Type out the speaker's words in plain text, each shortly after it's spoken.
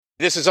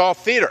This is all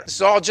theater. This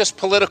is all just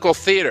political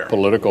theater.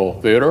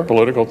 Political theater.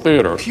 Political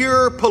theater.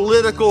 Pure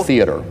political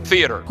theater.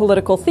 Theater.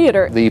 Political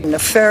theater. The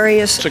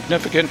nefarious,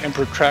 significant and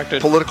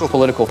protracted political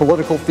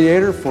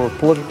theater for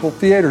political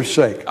theater's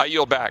sake. I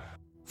yield back.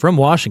 From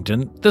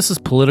Washington, this is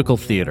Political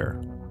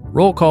Theater,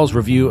 Roll Call's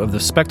review of the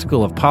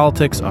spectacle of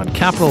politics on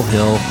Capitol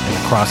Hill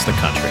and across the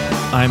country.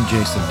 I'm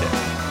Jason Dick.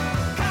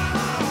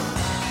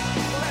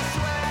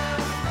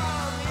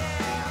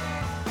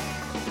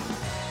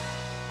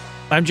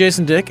 I'm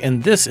Jason Dick,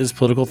 and this is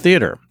Political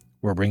Theater.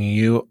 We're bringing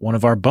you one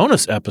of our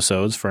bonus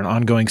episodes for an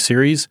ongoing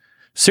series,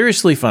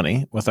 Seriously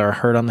Funny, with our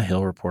Heard on the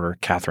Hill reporter,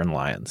 Catherine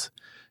Lyons.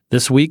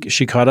 This week,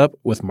 she caught up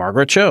with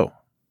Margaret Cho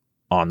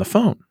on the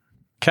phone.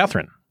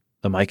 Catherine,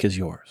 the mic is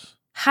yours.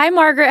 Hi,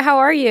 Margaret. How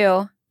are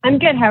you? I'm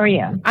good. How are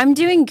you? I'm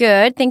doing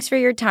good. Thanks for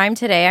your time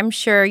today. I'm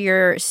sure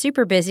you're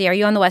super busy. Are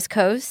you on the West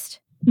Coast?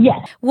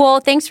 Yes. Well,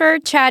 thanks for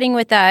chatting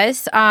with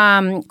us.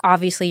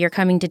 Obviously, you're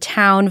coming to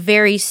town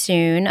very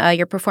soon.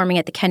 You're performing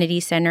at the Kennedy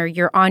Center.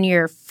 You're on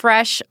your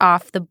Fresh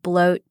Off the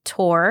Bloat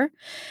tour.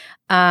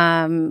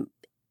 And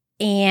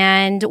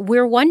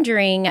we're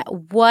wondering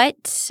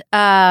what's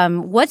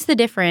the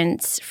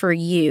difference for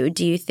you,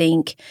 do you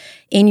think,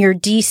 in your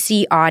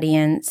DC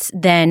audience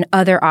than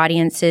other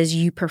audiences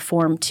you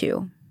perform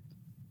to?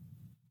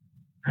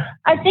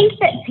 I think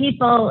that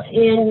people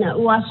in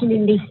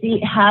Washington,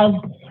 D.C. have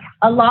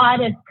a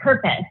lot of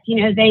purpose.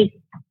 You know,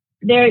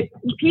 they're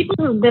people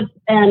who live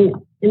in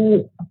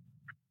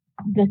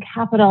the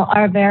Capitol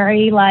are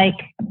very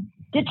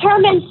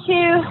determined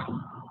to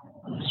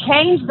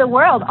change the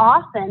world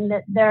often,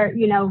 that they're,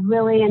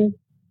 really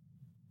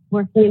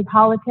working in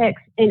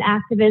politics, in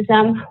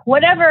activism,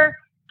 whatever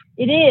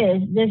it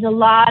is. There's a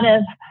lot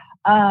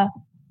of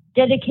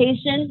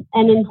dedication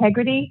and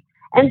integrity.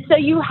 And so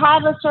you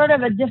have a sort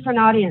of a different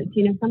audience.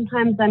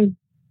 Sometimes I'm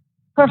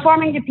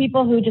performing to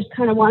people who just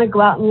kind of want to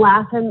go out and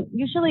laugh. And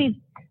usually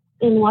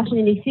in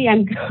Washington, D.C.,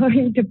 I'm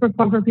going to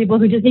perform for people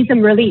who just need some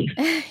relief.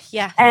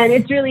 Yeah. And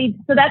it's really,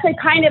 so that's a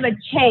kind of a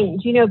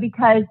change,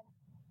 because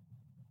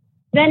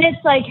then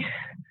it's like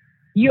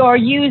you're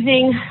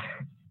using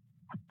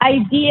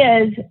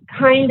ideas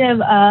kind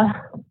of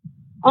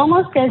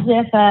almost as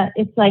if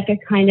it's like a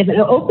kind of an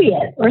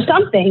opiate or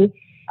something,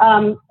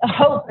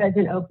 hope as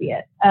an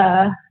opiate,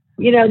 that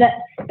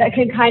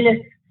can kind of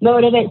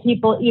motivate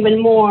people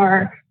even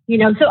more.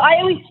 So I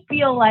always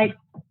feel like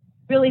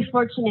really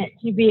fortunate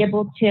to be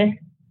able to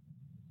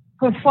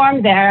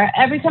perform there.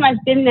 Every time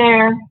I've been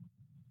there,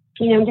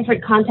 in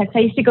different contexts, I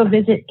used to go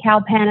visit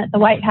Cal Penn at the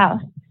White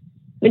House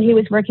when he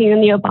was working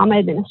in the Obama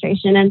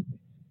administration. And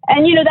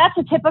that's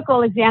a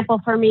typical example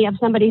for me of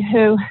somebody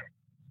who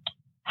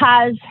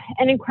has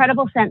an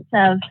incredible sense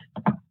of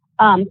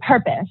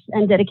purpose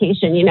and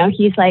dedication.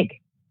 He's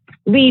like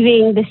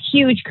leaving this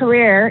huge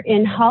career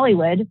in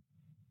Hollywood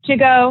to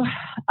go,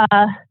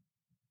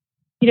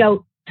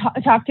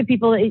 talk to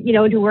people,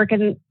 to work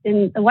in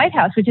the White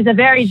House, which is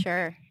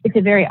it's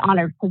a very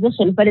honored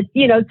position, but it's,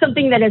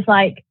 something that is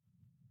like,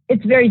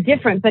 it's very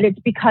different, but it's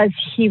because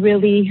he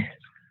really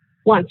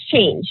wants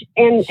change.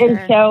 And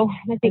so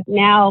I think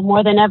now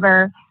more than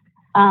ever,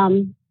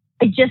 I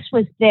just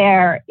was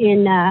there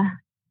in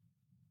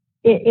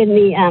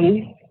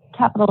the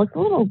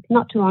Capitol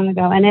not too long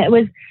ago. And it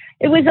was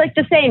like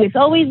the same. It's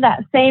always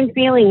that same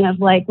feeling of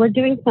like, we're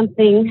doing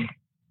something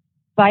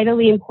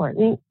vitally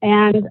important.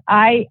 And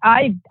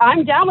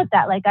I'm down with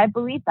that. Like, I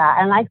believe that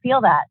and I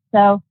feel that.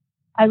 So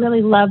I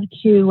really love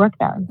to work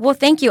there. Well,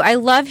 thank you. I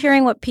love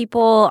hearing what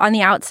people on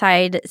the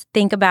outside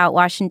think about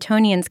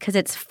Washingtonians because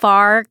it's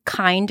far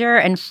kinder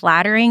and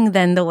flattering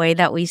than the way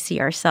that we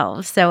see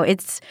ourselves. So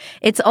it's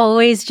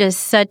always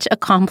just such a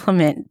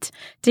compliment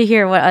to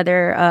hear what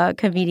other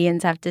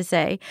comedians have to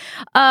say.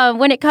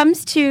 When it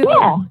comes to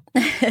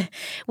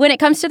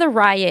the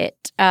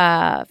Riot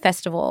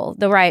Festival,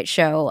 the Riot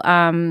Show,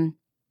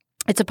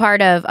 it's a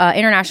part of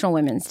International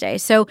Women's Day.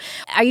 So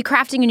are you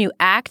crafting a new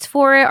act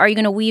for it? Are you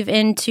going to weave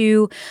in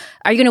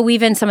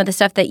some of the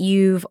stuff that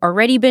you've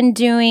already been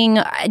doing?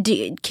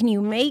 Can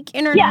you make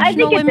International I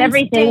think Women's it's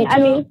everything. Day I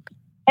mean,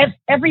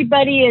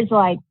 everybody is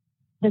like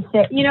the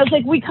same. It's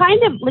like we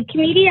kind of, like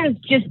comedians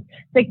just,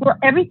 like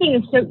everything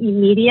is so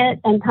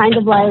immediate and kind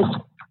of like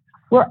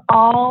we're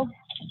all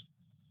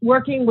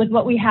working with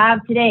what we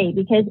have today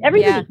because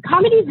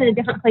comedy's in a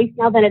different place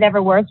now than it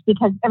ever was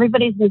because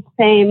everybody's in the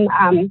same,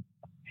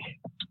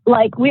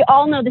 like we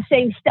all know the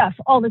same stuff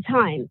all the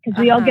time because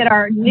we all get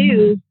our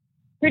news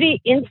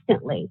pretty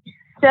instantly.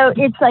 So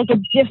it's like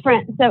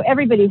so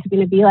everybody's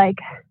going to be like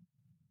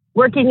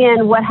working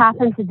in what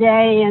happened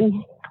today.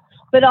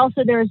 But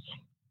also there's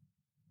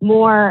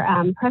more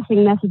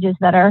pressing messages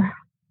that are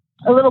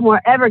a little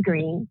more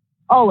evergreen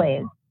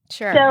always.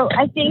 Sure. So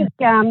I think,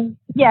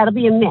 it'll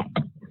be a mix.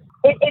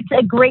 It's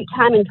a great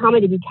time in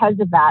comedy because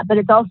of that, but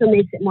it also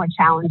makes it more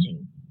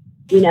challenging,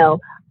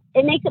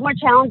 It makes it more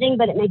challenging,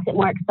 but it makes it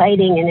more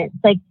exciting. And it's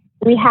like,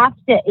 we have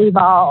to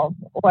evolve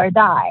or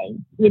die,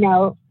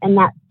 and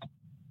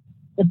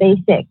the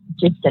basic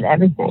gist of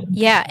everything.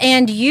 Yeah,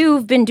 and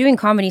you've been doing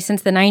comedy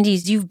since the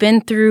 90s. You've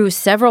been through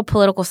several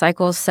political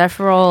cycles,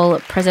 several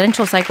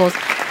presidential cycles.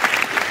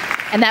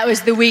 And that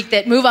was the week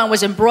that Move On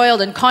was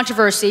embroiled in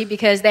controversy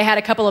because they had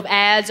a couple of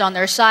ads on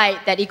their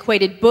site that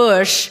equated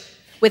Bush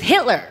with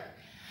Hitler.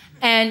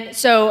 And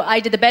so I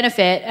did the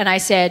benefit and I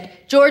said,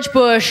 George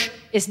Bush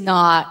is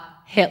not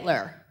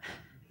Hitler.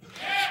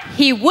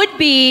 He would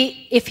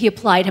be if he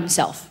applied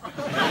himself.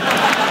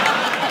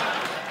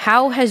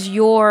 How has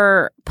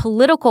your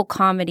political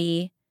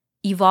comedy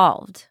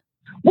evolved?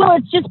 Well,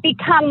 it's just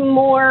become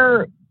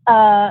more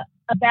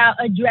about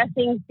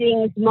addressing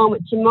things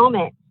moment to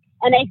moment.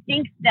 And I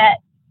think that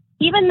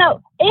even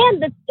though,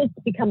 and it's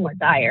become more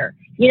dire,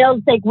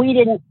 it's like we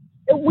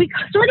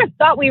sort of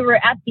thought we were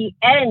at the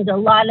end, a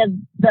lot of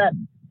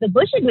the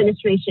Bush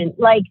administration,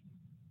 like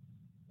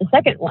the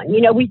second one,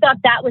 we thought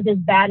that was as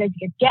bad as it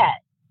could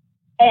get.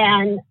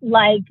 And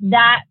like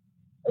that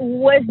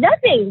was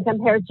nothing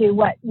compared to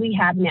what we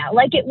have now.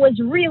 Like it was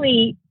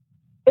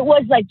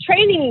like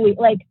training,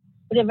 like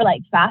whatever,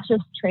 like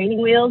fascist training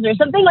wheels or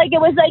something. Like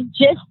it was like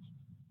just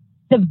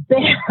the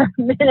bare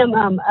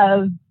minimum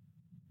of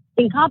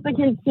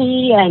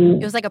incompetency,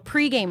 and it was like a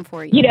pregame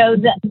for you.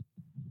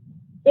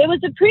 It was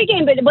a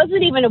pregame, but it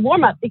wasn't even a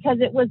warm up because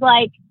it was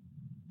like,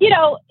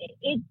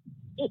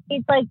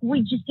 it's like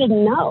we just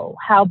didn't know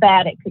how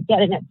bad it could get,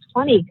 and it's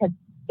funny because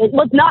it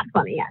was not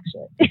funny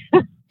actually.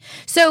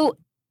 So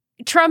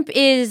Trump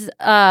is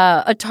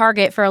a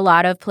target for a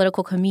lot of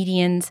political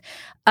comedians,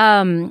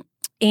 and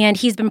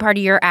he's been part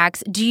of your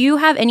acts. Do you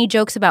have any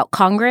jokes about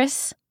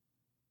Congress,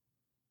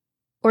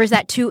 or is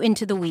that too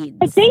into the weeds?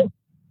 I think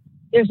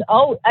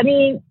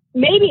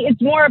maybe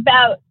it's more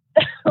about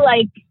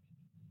like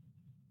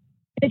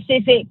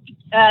specific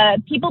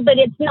people, but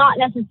it's not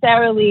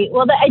necessarily.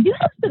 Well, I do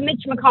have some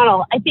Mitch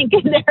McConnell, I think,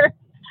 in there.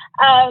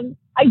 I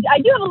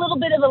do have a little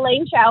bit of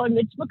Elaine Chao and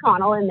Mitch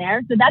McConnell in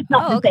there, so that's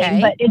not the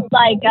same. But it's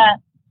like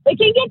they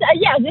can get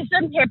there's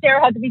some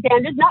Sarah Huckabee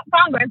Sanders, not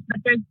Congress, but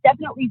there's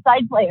definitely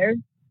side players.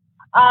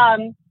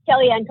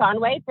 Kellyanne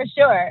Conway for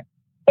sure.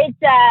 It's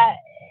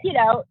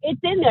it's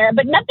in there,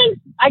 but nothing.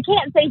 I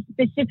can't say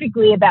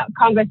specifically about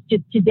Congress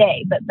just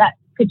today, but that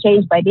could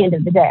change by the end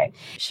of the day.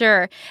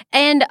 Sure.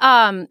 And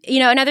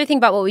another thing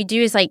about what we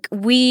do is like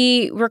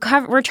we're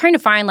trying to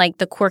find like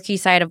the quirky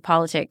side of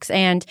politics.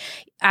 And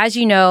as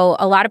you know,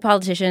 a lot of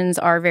politicians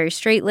are very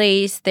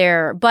straight-laced,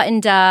 they're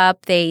buttoned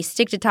up, they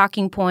stick to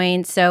talking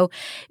points. So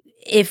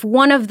if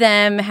one of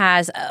them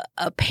has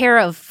a pair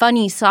of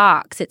funny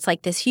socks, it's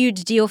like this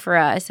huge deal for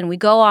us and we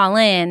go all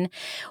in.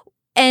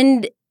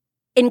 And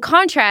in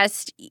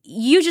contrast,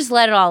 you just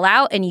let it all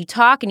out and you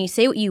talk and you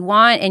say what you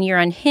want and you're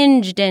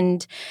unhinged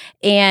and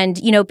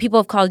people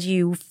have called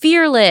you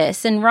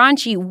fearless and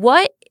raunchy.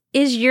 What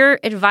is your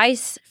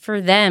advice for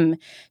them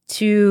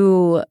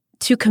to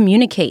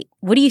communicate?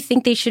 What do you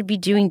think they should be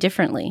doing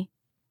differently?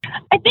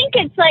 I think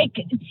it's like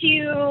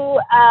to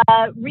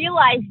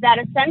realize that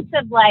a sense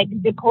of like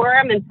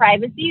decorum and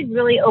privacy is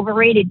really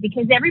overrated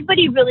because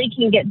everybody really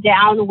can get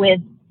down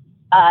with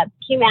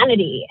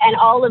humanity and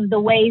all of the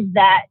ways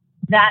that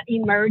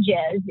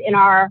emerges in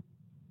our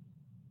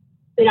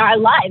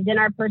lives, in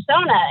our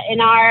persona, in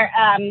our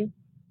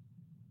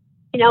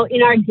in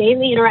our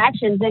daily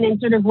interactions, and in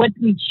sort of what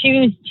we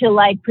choose to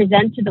like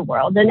present to the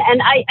world. And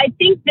I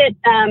think that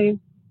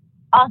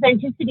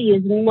authenticity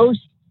is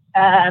most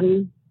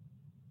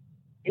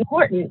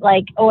important,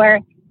 or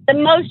the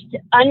most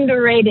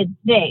underrated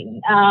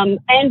thing.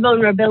 And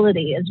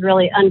vulnerability is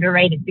really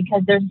underrated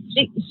because there's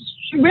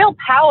real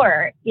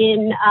power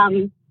in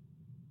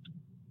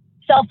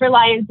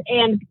self-reliance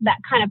and that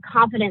kind of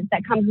confidence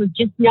that comes with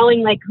just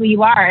knowing like who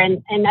you are.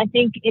 And I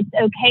think it's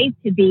okay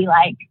to be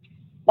like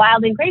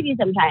wild and crazy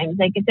sometimes.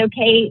 Like it's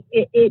okay.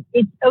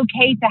 It's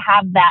okay to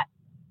have that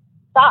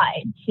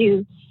side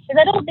too. Because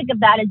I don't think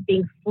of that as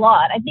being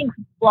flawed. I think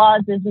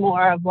flaws is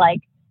more of like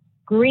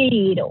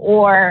greed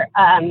or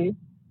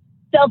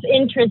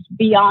self-interest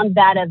beyond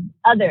that of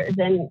others.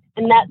 And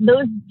that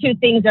those two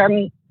things are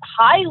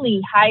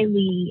highly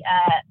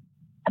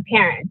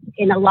apparent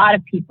in a lot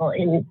of people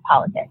in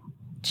politics.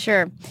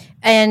 Sure.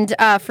 And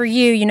for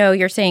you,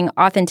 you're saying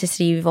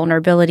authenticity,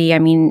 vulnerability. I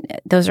mean,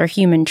 those are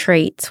human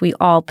traits. We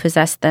all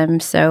possess them.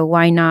 So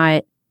why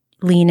not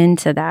lean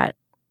into that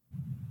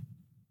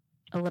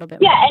a little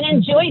bit more? Yeah, and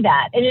enjoy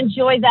that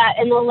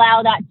and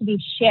allow that to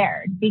be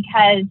shared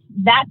because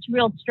that's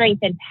real strength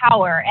and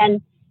power.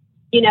 And,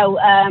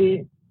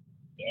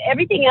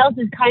 everything else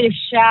is kind of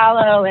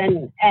shallow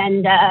and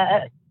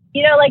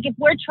like if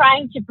we're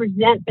trying to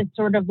present this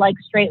sort of like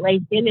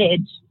straight-laced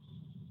image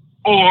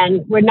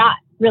and we're not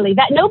really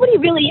that, nobody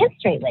really is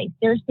straight-laced.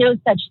 There's no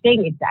such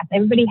thing exactly.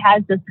 Everybody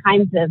has those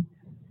kinds of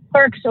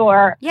quirks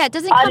or it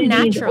doesn't come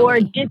naturally. Or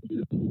just,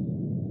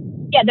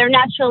 they're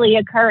naturally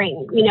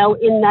occurring,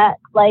 in that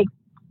like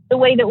the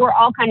way that we're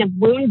all kind of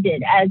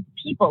wounded as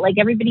people. Like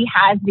everybody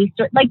has these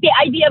like the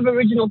idea of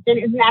original sin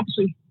isn't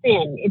actually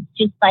sin. It's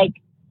just like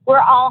we're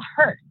all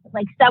hurt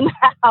like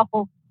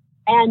somehow.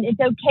 And it's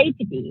okay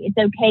to be. It's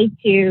okay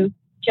to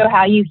show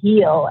how you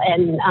heal.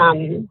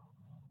 And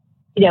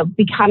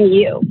become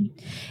you.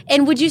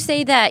 And would you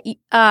say that,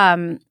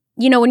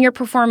 when you're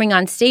performing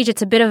on stage,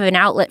 it's a bit of an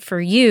outlet for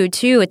you,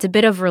 too. It's a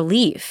bit of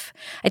relief.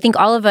 I think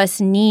all of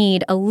us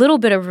need a little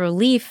bit of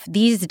relief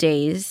these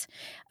days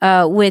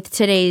with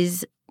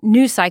today's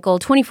news cycle,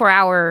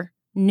 24-hour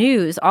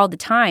news all the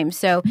time.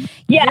 So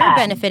you're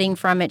benefiting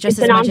from it just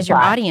as much as your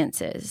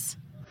audience is.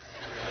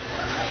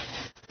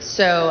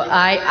 So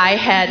I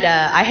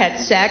had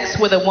sex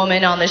with a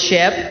woman on the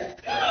ship.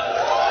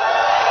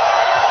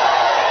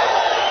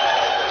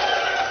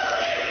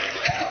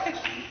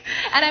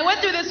 And I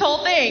went through this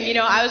whole thing,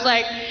 I was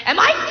like, am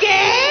I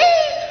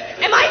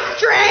gay? Am I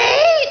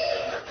straight?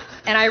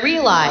 And I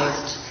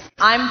realized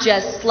I'm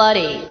just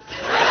slutty.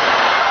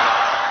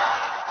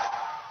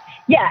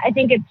 Yeah, I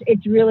think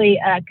it's really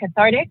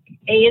cathartic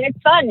and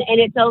it's fun. And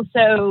it's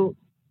also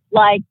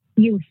like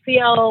you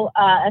feel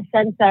a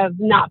sense of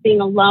not being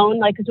alone.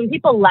 Like, because when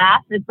people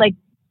laugh, it's like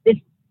this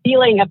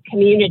feeling of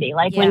community.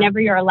 Like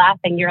whenever you're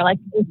laughing, you're like,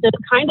 it's a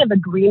kind of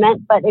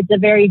agreement, but it's a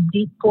very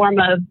deep form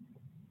of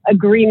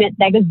agreement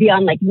that goes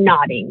beyond like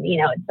nodding.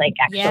 It's like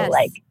actual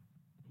like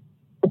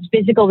this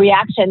physical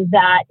reaction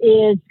that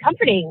is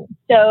comforting.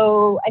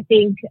 So I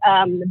think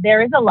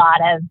there is a lot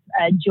of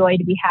joy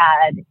to be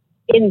had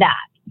in that.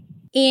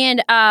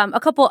 And a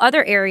couple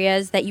other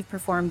areas that you've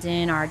performed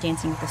in are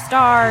Dancing with the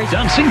Stars.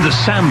 Dancing the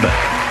Samba,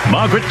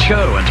 Margaret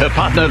Cho and her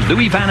partner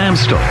Louis Van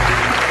Amstel.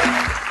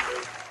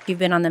 You've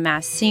been on The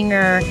Masked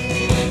Singer.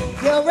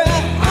 You're a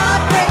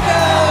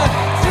heartbreaker,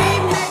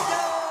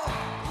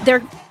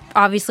 They're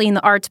obviously in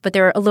the arts, but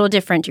they're a little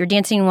different. You're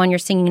dancing in one, you're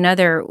singing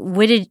another.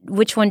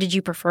 Which one did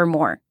you prefer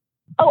more?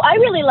 Oh, I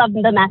really love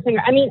The Masked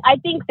Singer. I mean, I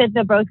think that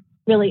they're both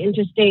really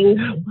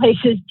interesting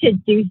places to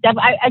do stuff.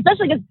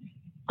 Especially because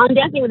on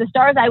Dancing with the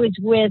Stars, I was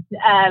with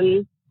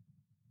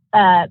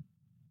the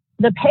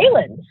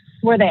Palins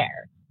were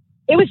there.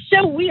 It was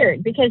so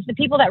weird because the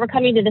people that were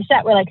coming to the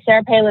set were like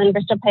Sarah Palin,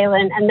 Bristol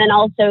Palin, and then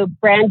also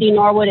Brandy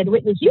Norwood and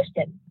Whitney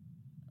Houston.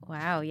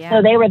 Wow, yeah.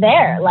 So they were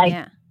there,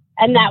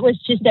 and that was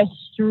just a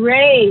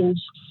strange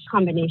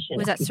combination.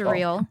 Was that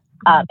surreal?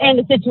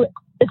 And the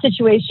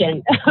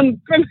situation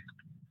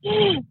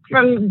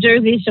from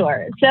Jersey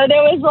Shore. So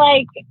there was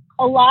like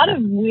a lot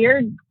of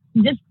weird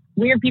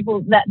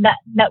people that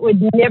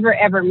would never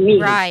ever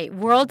meet. Right,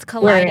 worlds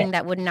colliding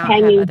that would not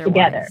hanging have otherwise.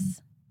 Together.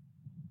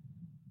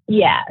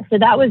 Yeah, so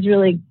that was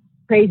really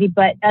crazy.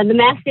 But The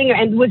Masked Singer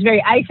was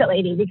very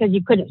isolating because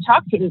you couldn't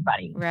talk to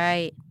anybody.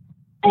 Right.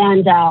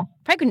 And so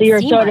you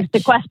were sort of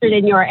sequestered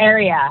in your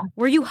area.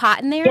 Were you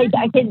hot in there?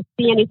 I couldn't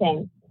see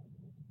anything.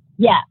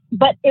 Yeah,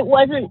 but it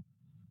wasn't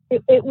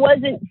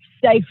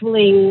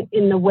stifling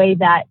in the way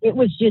that it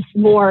was just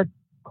more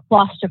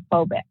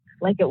claustrophobic.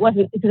 Like it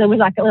wasn't, because it was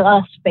like a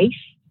little space.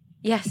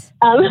 Yes.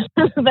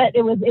 But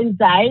it was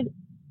inside.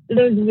 It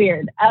was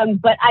weird.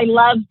 But I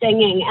loved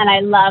singing, and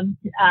I loved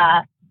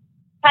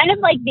kind of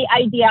like the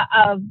idea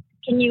of,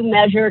 can you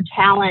measure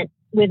talent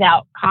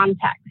without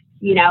context?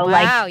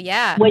 Wow,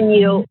 yeah. When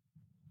you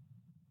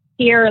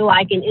hear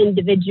like an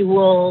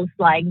individual's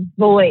like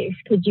voice,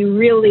 could you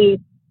really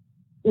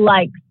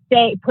like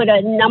put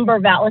a number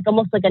like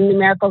almost like a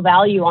numerical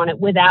value on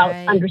it without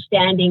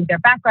understanding their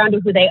background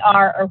or who they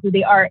are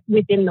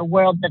within the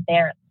world that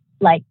they're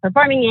like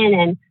performing in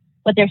and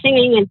what they're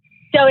singing. And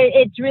so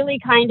it's really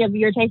kind of,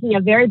 you're taking a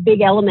very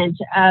big element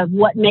of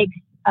what makes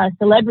a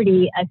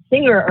celebrity a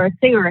singer or a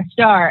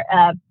star,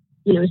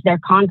 is their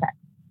context.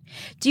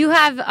 Do you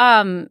have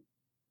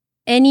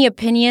any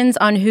opinions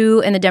on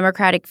who in the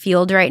Democratic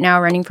field right now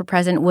running for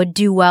president would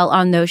do well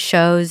on those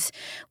shows,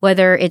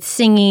 whether it's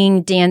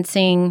singing,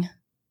 dancing?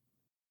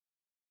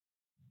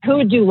 Who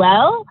would do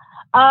well?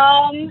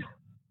 Gosh,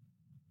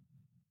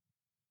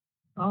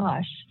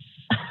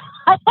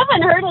 I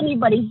haven't heard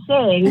anybody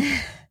sing.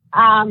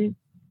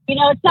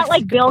 It's not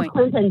like Bill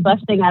Clinton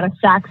busting out a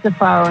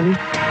saxophone.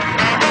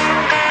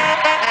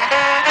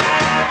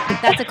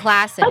 That's a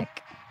classic.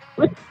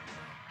 Which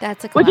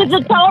is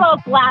a total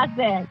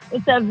classic.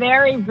 It's a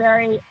very,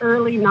 very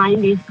early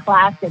 90s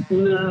classic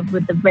move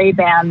with the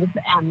Ray-Bans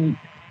and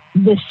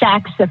the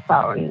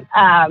saxophone.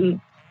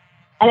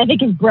 And I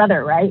think his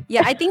brother, right?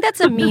 Yeah, I think that's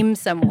a meme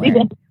somewhere.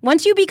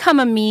 Once you become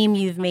a meme,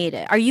 you've made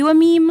it. Are you a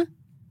meme?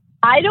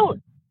 I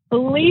don't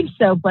believe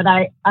so, but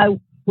I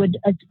would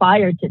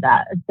aspire to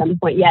that at some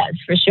point. Yes,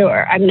 for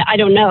sure. I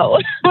don't know.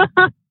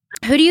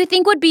 Who do you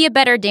think would be a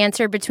better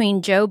dancer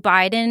between Joe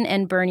Biden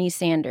and Bernie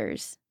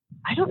Sanders?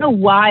 I don't know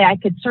why I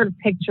could sort of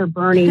picture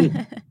Bernie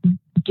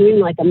doing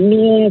like a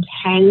mean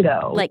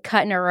tango. Like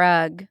cutting a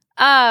rug.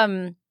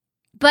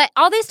 But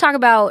all this talk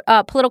about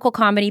political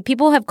comedy,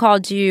 people have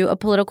called you a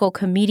political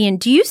comedian.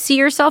 Do you see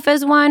yourself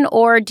as one,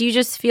 or do you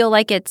just feel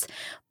like it's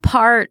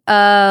part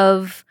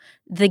of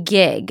the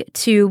gig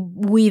to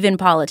weave in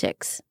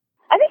politics?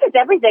 I think it's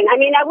everything. I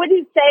mean, I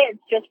wouldn't say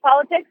it's just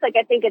politics. Like,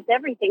 I think it's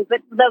everything.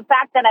 But the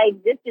fact that I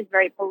exist is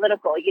very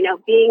political.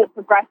 Being a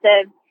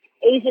progressive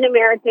Asian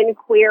American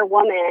queer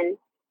woman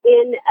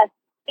in a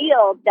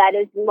field that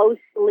is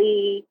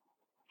mostly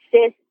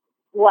cis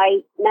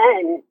white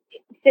men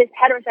cis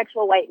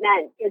heterosexual white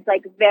men is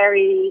like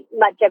very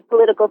much a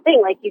political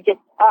thing. Like you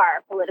just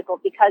are political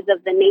because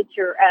of the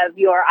nature of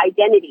your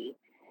identity.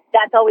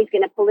 That's always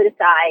going to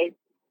politicize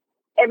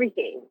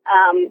everything.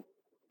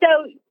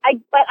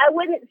 But I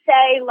wouldn't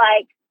say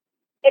like,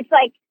 it's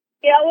like,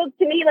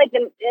 to me, like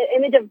the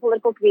image of a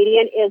political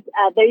comedian is,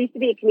 there used to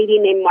be a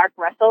comedian named Mark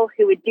Russell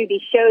who would do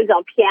these shows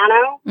on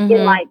piano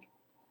in like,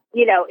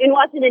 in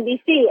Washington,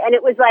 D.C. And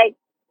it was like,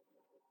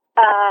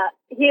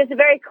 he is a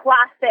very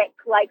classic,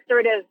 like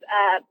sort of,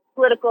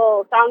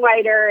 political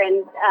songwriter.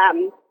 And,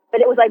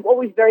 but it was like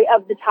always very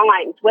of the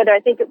times, whether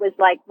I think it was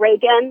like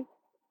Reagan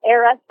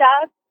era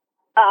stuff.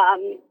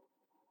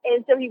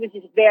 And so he was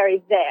just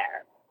very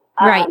there.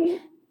 Right.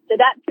 So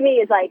that to me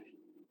is like,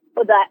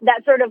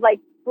 that sort of like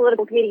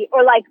political comedy,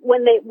 or like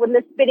when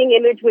the Spitting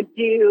Image would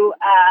do,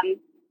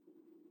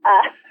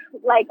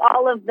 like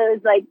all of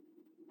those like,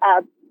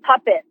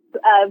 puppets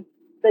of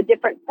the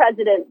different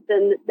presidents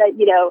and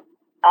the,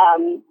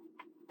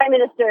 prime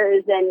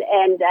ministers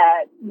and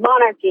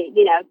monarchy,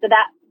 so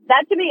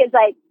that to me is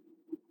like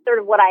sort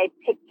of what I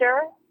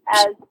picture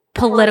as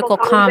political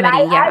comedy.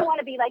 I want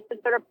to be like the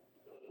sort of,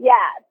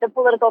 the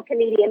political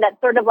comedian that's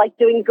sort of like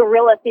doing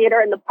guerrilla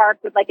theater in the park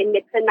with like a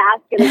Nixon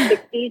mask in the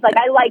 60s. Like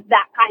I like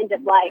that kind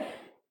of like,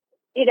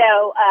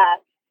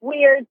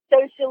 weird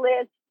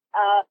socialist,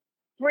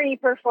 free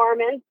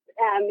performance.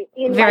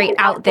 In very like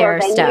out there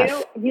venue.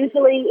 stuff.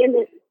 Usually in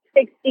the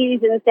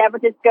 60s in San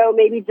Francisco,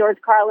 maybe George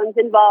Carlin's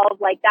involved,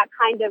 like that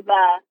kind of,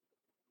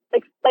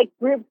 like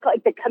group,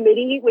 like the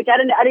Committee, which I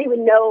don't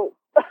even know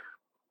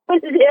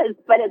what it is,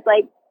 but it's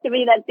like, to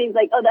me, that seems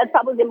like, that's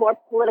probably the more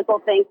political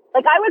thing.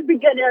 Like, I would be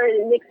good in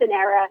the Nixon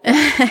era,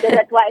 so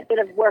that's why I sort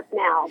of work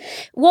now.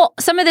 Well,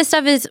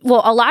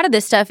 a lot of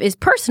this stuff is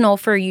personal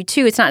for you,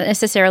 too. It's not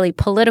necessarily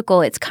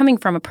political. It's coming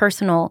from a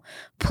personal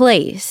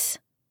place.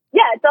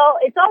 Yeah,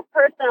 it's all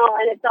personal,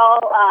 and it's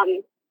all,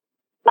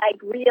 like,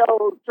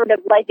 real sort of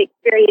life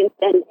experience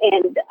and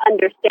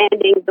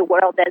understanding the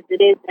world as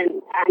it is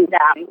and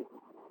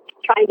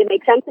trying to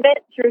make sense of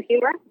it through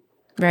humor.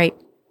 Right.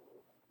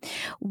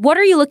 What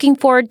are you looking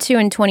forward to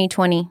in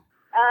 2020?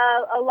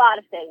 A lot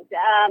of things.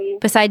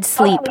 Besides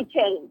sleep. Probably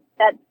change.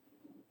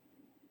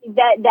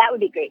 That would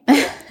be great.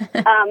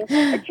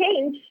 A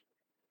change.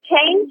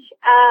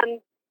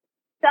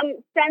 Some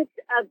sense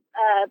of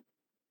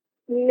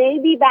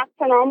maybe back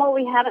to normal.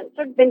 We haven't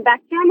sort of been back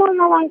to normal in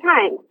a long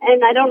time,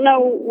 and I don't know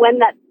when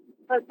that's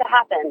supposed to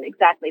happen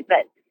exactly.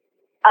 But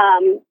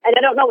and I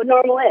don't know what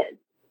normal is.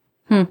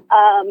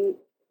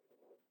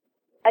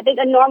 I think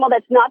a normal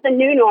that's not the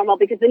new normal,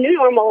 because the new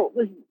normal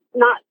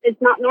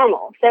it's not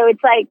normal. So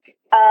it's like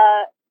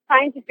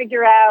trying to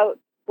figure out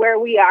where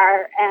we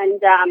are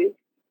and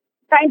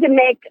trying to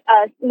make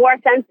more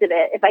sense of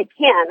it if I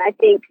can. I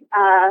think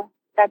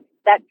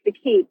that's the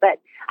key. But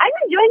I'm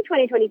enjoying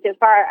 2020 so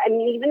far. I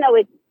mean, even though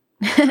it's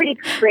pretty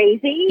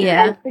crazy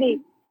and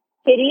pretty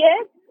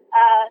hideous,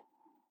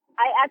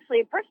 I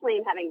actually personally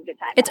am having a good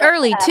time. It's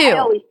early too. I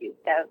always do.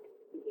 So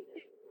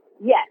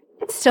yes,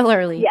 it's still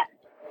early. Yes.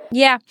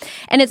 Yeah,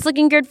 and it's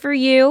looking good for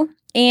you.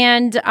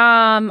 And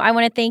I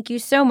want to thank you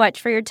so much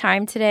for your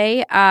time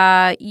today.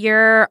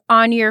 You're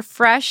on your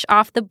Fresh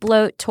Off the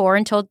Bloat tour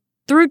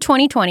through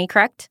 2020,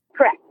 correct?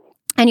 Correct.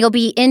 And you'll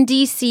be in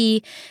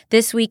D.C.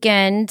 this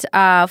weekend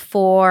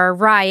for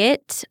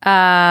Riot,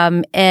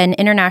 an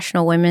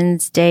International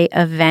Women's Day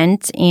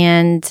event.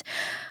 And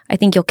I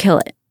think you'll kill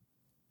it.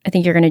 I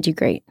think you're going to do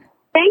great.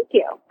 Thank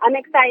you. I'm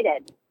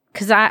excited.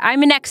 Because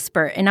I'm an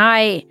expert, and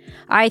I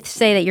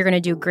say that you're going to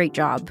do a great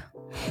job.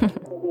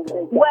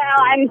 Well,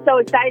 I'm so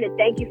excited.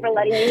 Thank you for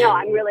letting me know.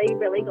 I'm really,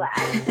 really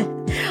glad.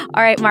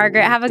 All right,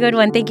 Margaret, have a good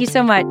one. Thank you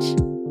so much.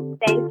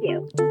 Thank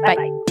you.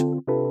 Bye-bye.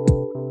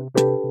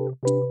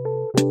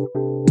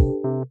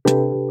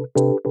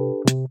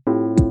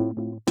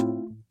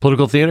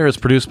 Political Theater is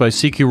produced by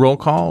CQ Roll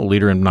Call, a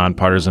leader in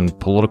nonpartisan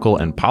political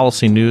and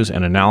policy news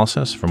and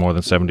analysis for more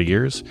than 70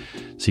 years.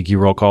 CQ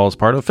Roll Call is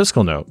part of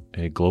Fiscal Note,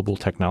 a global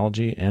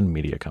technology and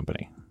media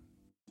company.